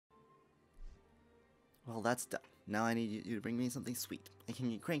Well, that's done. Now I need you to bring me something sweet. I can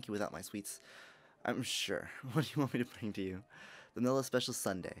get cranky without my sweets. I'm sure. What do you want me to bring to you? Vanilla Special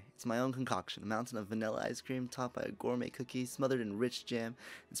Sundae. It's my own concoction. A mountain of vanilla ice cream topped by a gourmet cookie smothered in rich jam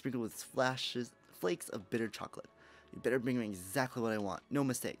and sprinkled with flakes of bitter chocolate. You better bring me exactly what I want. No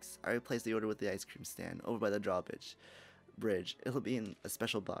mistakes. I already placed the order with the ice cream stand over by the drawbridge. It'll be in a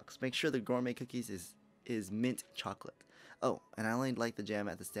special box. Make sure the gourmet cookies is mint chocolate. Oh, and I only like the jam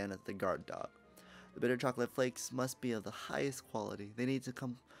at the stand at the guard dog. The bitter chocolate flakes must be of the highest quality. They need to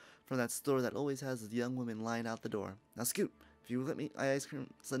come from that store that always has the young women lined out the door. Now scoot. If you let me ice cream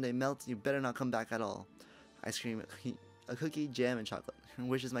sundae melt, you better not come back at all. Ice cream, a cookie, jam, and chocolate. Your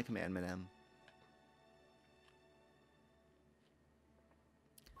wish is my command, madam.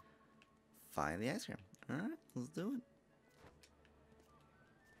 Find the ice cream. Alright, let's do it.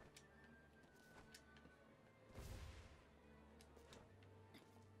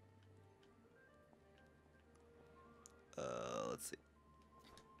 Let's see.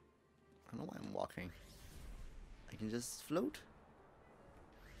 I don't know why I'm walking. I can just float.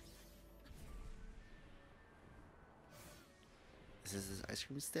 Is this this ice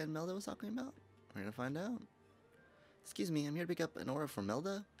cream stand Melda was talking about? We're gonna find out. Excuse me, I'm here to pick up an order for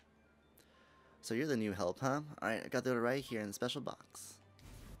Melda. So you're the new help, huh? Alright, I got the order right here in the special box.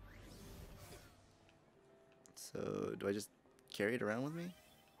 So, do I just carry it around with me?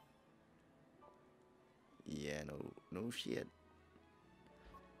 Yeah, no shit.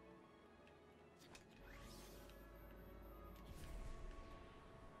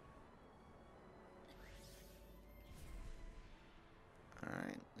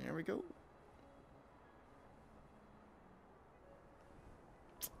 Alright, there we go.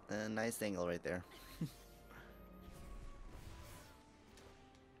 A nice angle right there.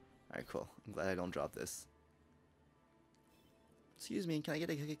 Alright, cool. I'm glad I don't drop this. Excuse me, can I get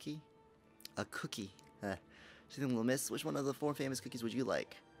a cookie? A cookie. She's a little miss. Which one of the 4 famous cookies would you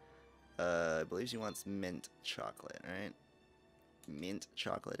like? I believe she wants mint chocolate, right? Mint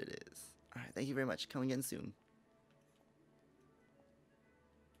chocolate it is. Alright, thank you very much. Come again soon.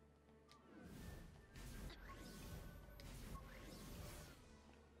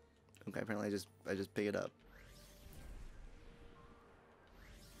 Okay, apparently I just pick it up.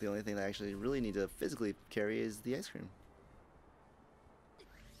 The only thing that I actually really need to physically carry is the ice cream.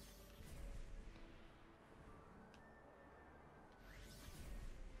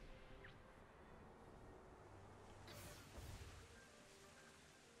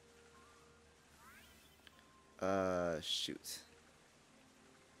 Shoot.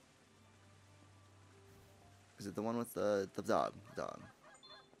 Is it the one with the dog?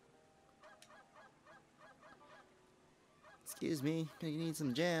 Excuse me, you need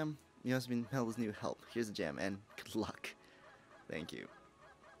some jam. You must be Mel's new help. Here's the jam, and good luck. Thank you.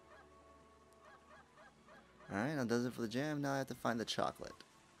 Alright, that does it for the jam. Now I have to find the chocolate.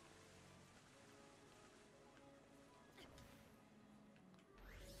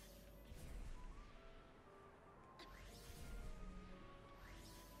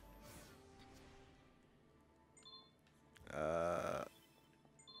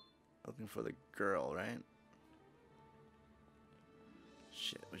 Looking for the girl, right?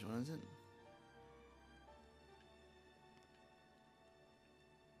 Shit, which one is it?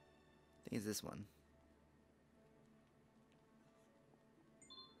 I think it's this one.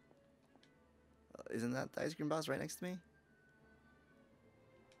 Isn't that the ice cream box right next to me?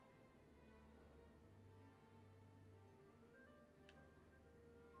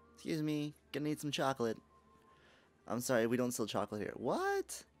 Excuse me, gonna need some chocolate. I'm sorry, we don't sell chocolate here.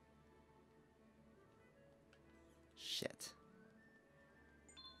 What? Shit.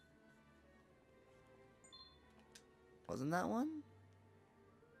 Wasn't that one?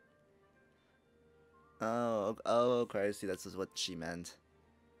 Oh, okay, I see, that's just what she meant.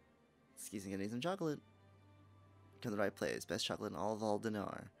 Excuse me, gonna need some chocolate. Come to the right place. Best chocolate in all of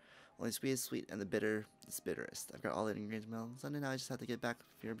Aldenar. Only sweet is sweet, and the bitter is bitterest. I've got all the ingredients melted. Sunday now I just have to get back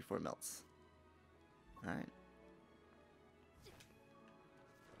here before it melts. Alright.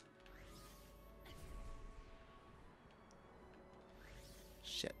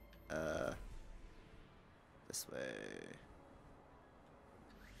 Shit. This way.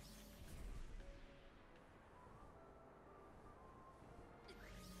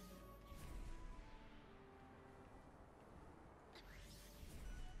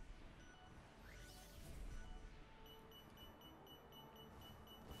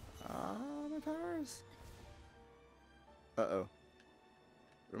 Ah, my powers. Uh-oh.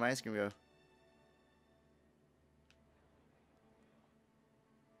 Where'd my ice cream go?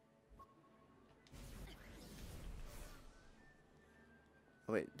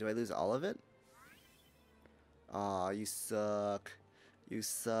 Oh, wait, do I lose all of it? Aw, you suck. You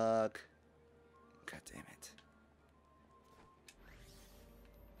suck. God damn it.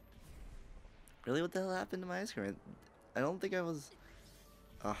 Really, what the hell happened to my ice cream? I don't think I was...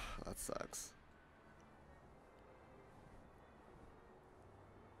 Oh, that sucks.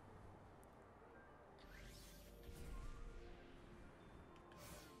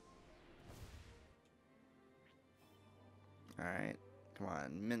 Alright, come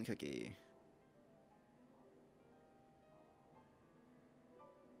on, mint cookie.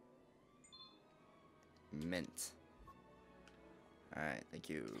 Mint. Alright, thank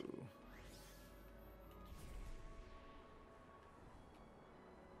you.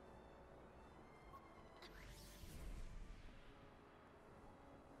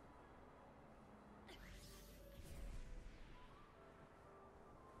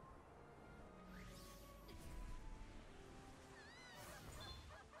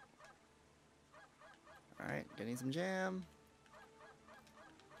 Alright, getting some jam.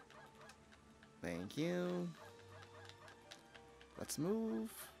 Thank you. Let's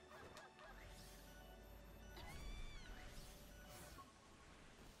move.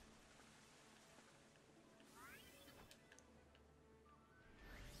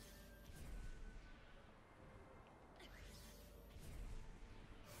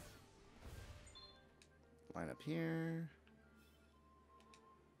 Line up here.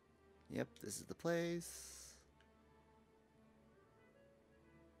 Yep, this is the place.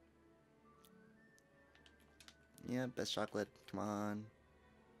 Yeah, best chocolate. Come on.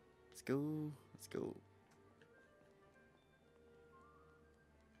 Let's go. Let's go.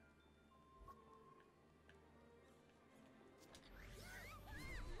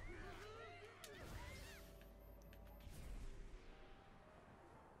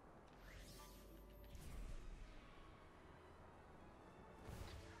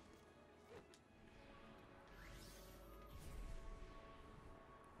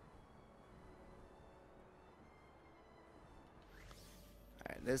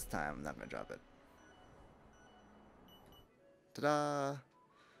 Alright, this time I'm not gonna drop it. Ta-da!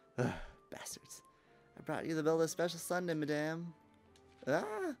 Ugh, bastards. I brought you the bill of special Sunday, madame. Ah!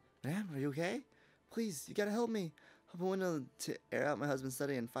 Madame, are you okay? Please, you gotta help me. Open a window to air out my husband's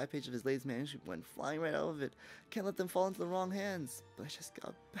study, and 5 pages of his latest manuscript went flying right out of it. Can't let them fall into the wrong hands. But I just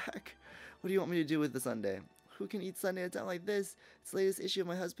got back. What do you want me to do with the Sunday? Who can eat Sunday at a time like this? It's the latest issue of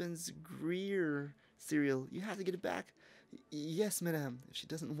my husband's Greer cereal. You have to get it back. Yes, madame. If she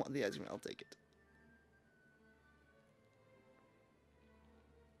doesn't want the ice cream, I'll take it.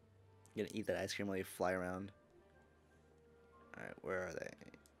 You gonna eat that ice cream while you fly around? Alright, where are they?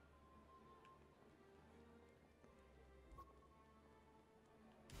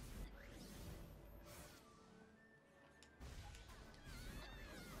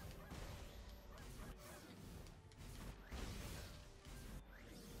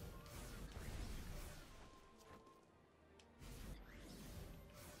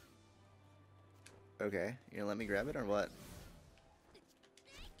 Okay, you gonna let me grab it or what?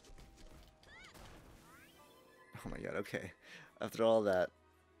 Oh my god, okay. After all that,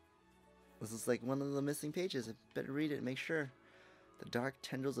 this is like one of the missing pages. I better read it and make sure. The dark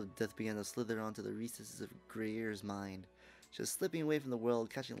tendrils of death began to slither onto the recesses of Greyer's mind. She was slipping away from the world,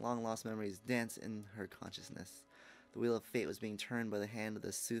 catching long-lost memories dance in her consciousness. The wheel of fate was being turned by the hand of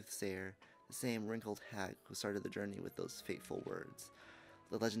the soothsayer, the same wrinkled hag who started the journey with those fateful words.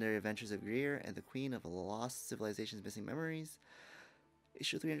 The Legendary Adventures of Greer and the Queen of a Lost Civilization's Missing Memories.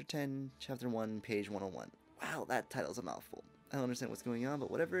 Issue 310, Chapter 1, page 101. Wow, that title's a mouthful. I don't understand what's going on,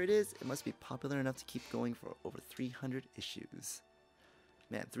 but whatever it is, it must be popular enough to keep going for over 300 issues.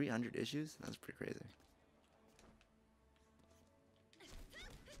 Man, 300 issues? That's pretty crazy.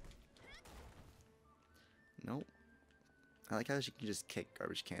 Nope. I like how she can just kick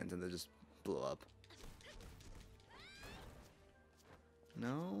garbage cans and they just blow up.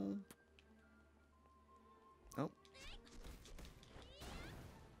 No. Oh.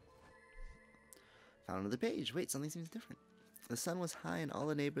 Found another page. Wait, something seems different. The sun was high and all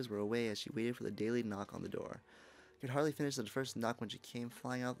the neighbors were away as she waited for the daily knock on the door. I could hardly finish the first knock when she came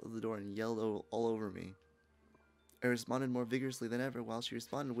flying out of the door and yelled all over me. I responded more vigorously than ever while she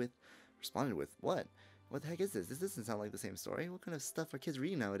responded with what? What the heck is this? This doesn't sound like the same story. What kind of stuff are kids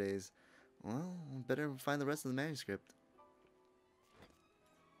reading nowadays? Well, better find the rest of the manuscript.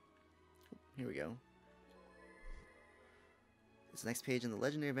 Here we go. This next page in the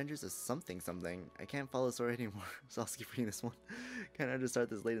Legendary Adventures of something something. I can't follow the story anymore, so I'll skip reading this one. Kinda hard to start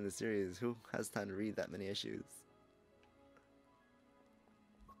this late in the series. Who has time to read that many issues?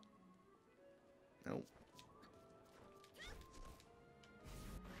 Nope.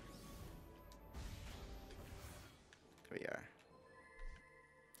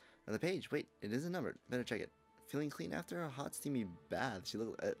 Another page. Wait, it isn't numbered. Better check it. Feeling clean after a hot, steamy bath. She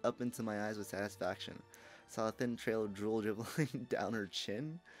looked up into my eyes with satisfaction. Saw a thin trail of drool dribbling down her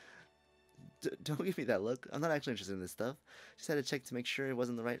chin. Don't give me that look. I'm not actually interested in this stuff. Just had to check to make sure it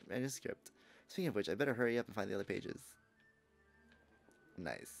wasn't the right manuscript. Speaking of which, I better hurry up and find the other pages.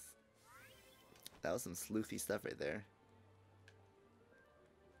 Nice. That was some sleuthy stuff right there.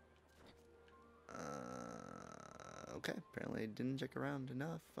 Okay, apparently I didn't check around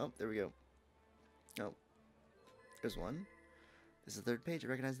enough. Oh, there we go. Oh, there's one. This is the third page. I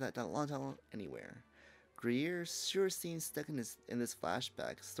recognize that long time anywhere. Greer sure seems stuck in this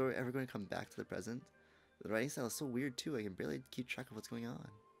flashback. Story ever going to come back to the present? The writing style is so weird too. I can barely keep track of what's going on.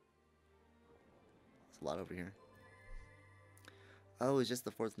 There's a lot over here. Oh, it's just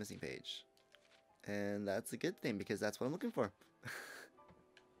the fourth missing page, and that's a good thing because that's what I'm looking for.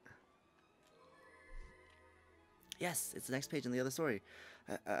 Yes, it's the next page in the other story.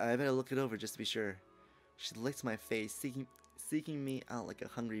 I better look it over just to be sure. She licked my face, seeking me out like a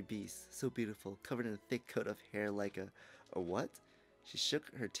hungry beast. So beautiful, covered in a thick coat of hair like a what? She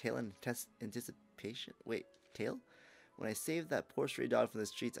shook her tail in anticipation. Wait, tail? When I saved that poor stray dog from the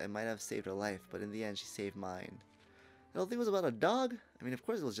streets, I might have saved her life, but in the end, she saved mine. The whole thing was about a dog? I mean, of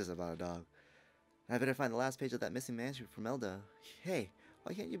course it was just about a dog. I better find the last page of that missing manuscript from Elda. Hey,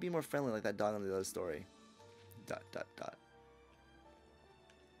 why can't you be more friendly like that dog on the other story? ...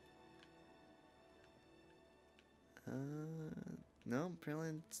 No,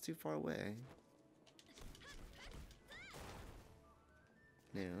 apparently it's too far away.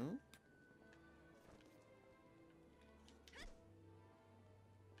 No.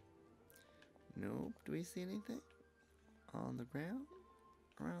 Nope. Do we see anything on the ground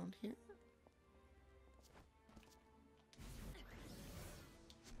around here?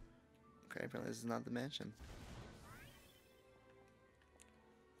 Okay, apparently this is not the mansion.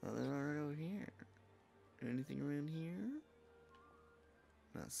 Well, there's already over here. Anything around here?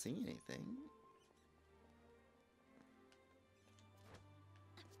 Not seeing anything.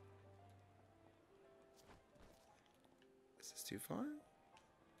 Is this too far?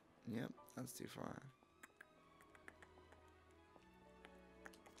 Yep, that's too far.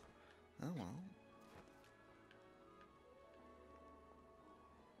 Oh well.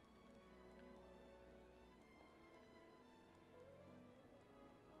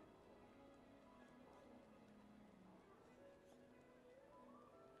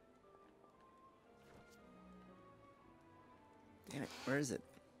 Damn it, where is it?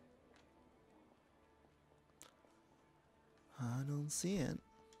 I don't see it.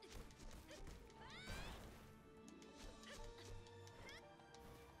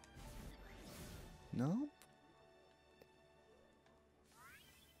 No?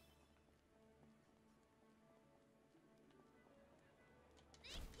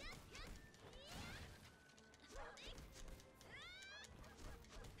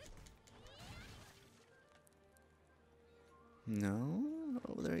 No, not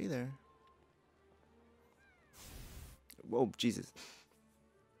over there either. Whoa, Jesus.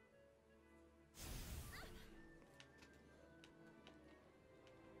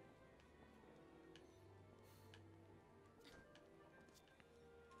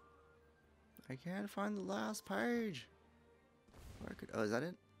 I can't find the last page. Where could, oh, is that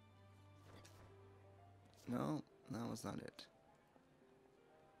it? No, that was not it.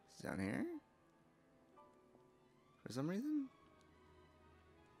 It's down here? For some reason?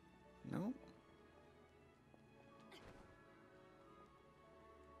 No.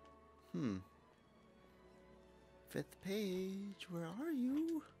 Fifth page, where are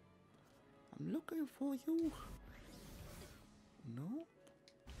you? I'm looking for you. No.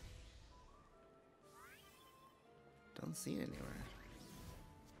 Don't see it anywhere.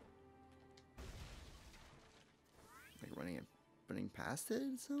 Like running past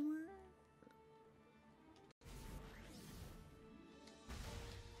it somewhere?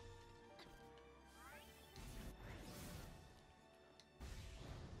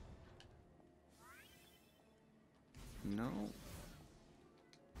 No.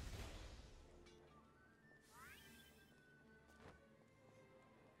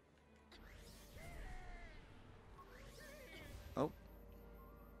 Oh.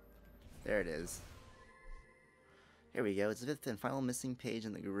 There it is. Here we go. It's the fifth and final missing page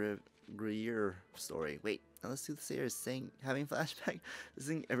in the Greer story. Wait, now the soothsayer is saying, having flashback? Does this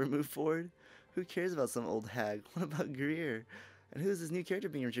thing ever move forward? Who cares about some old hag? What about Greer? And who's this new character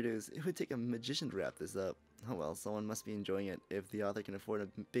being introduced? It would take a magician to wrap this up. Oh well, someone must be enjoying it if the author can afford a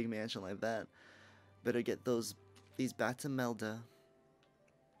big mansion like that. Better get these back to Melda.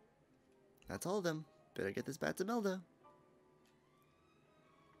 That's all of them. Better get this back to Melda.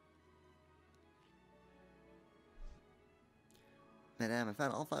 Madame, I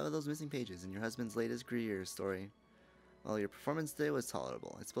found all 5 of those missing pages in your husband's latest career story. Well, your performance today was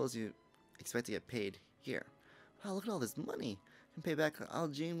tolerable. I suppose you expect to get paid here. Wow, look at all this money. I can pay back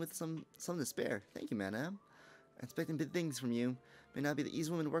Aljean with some to spare. Thank you, Madame. I'm expecting big things from you. May not be the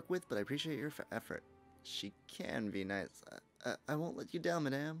easiest woman to work with, but I appreciate your effort. She can be nice. I won't let you down,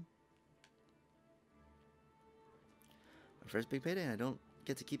 Madame. My first big payday, and I don't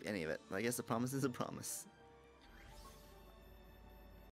get to keep any of it. But I guess a promise is a promise.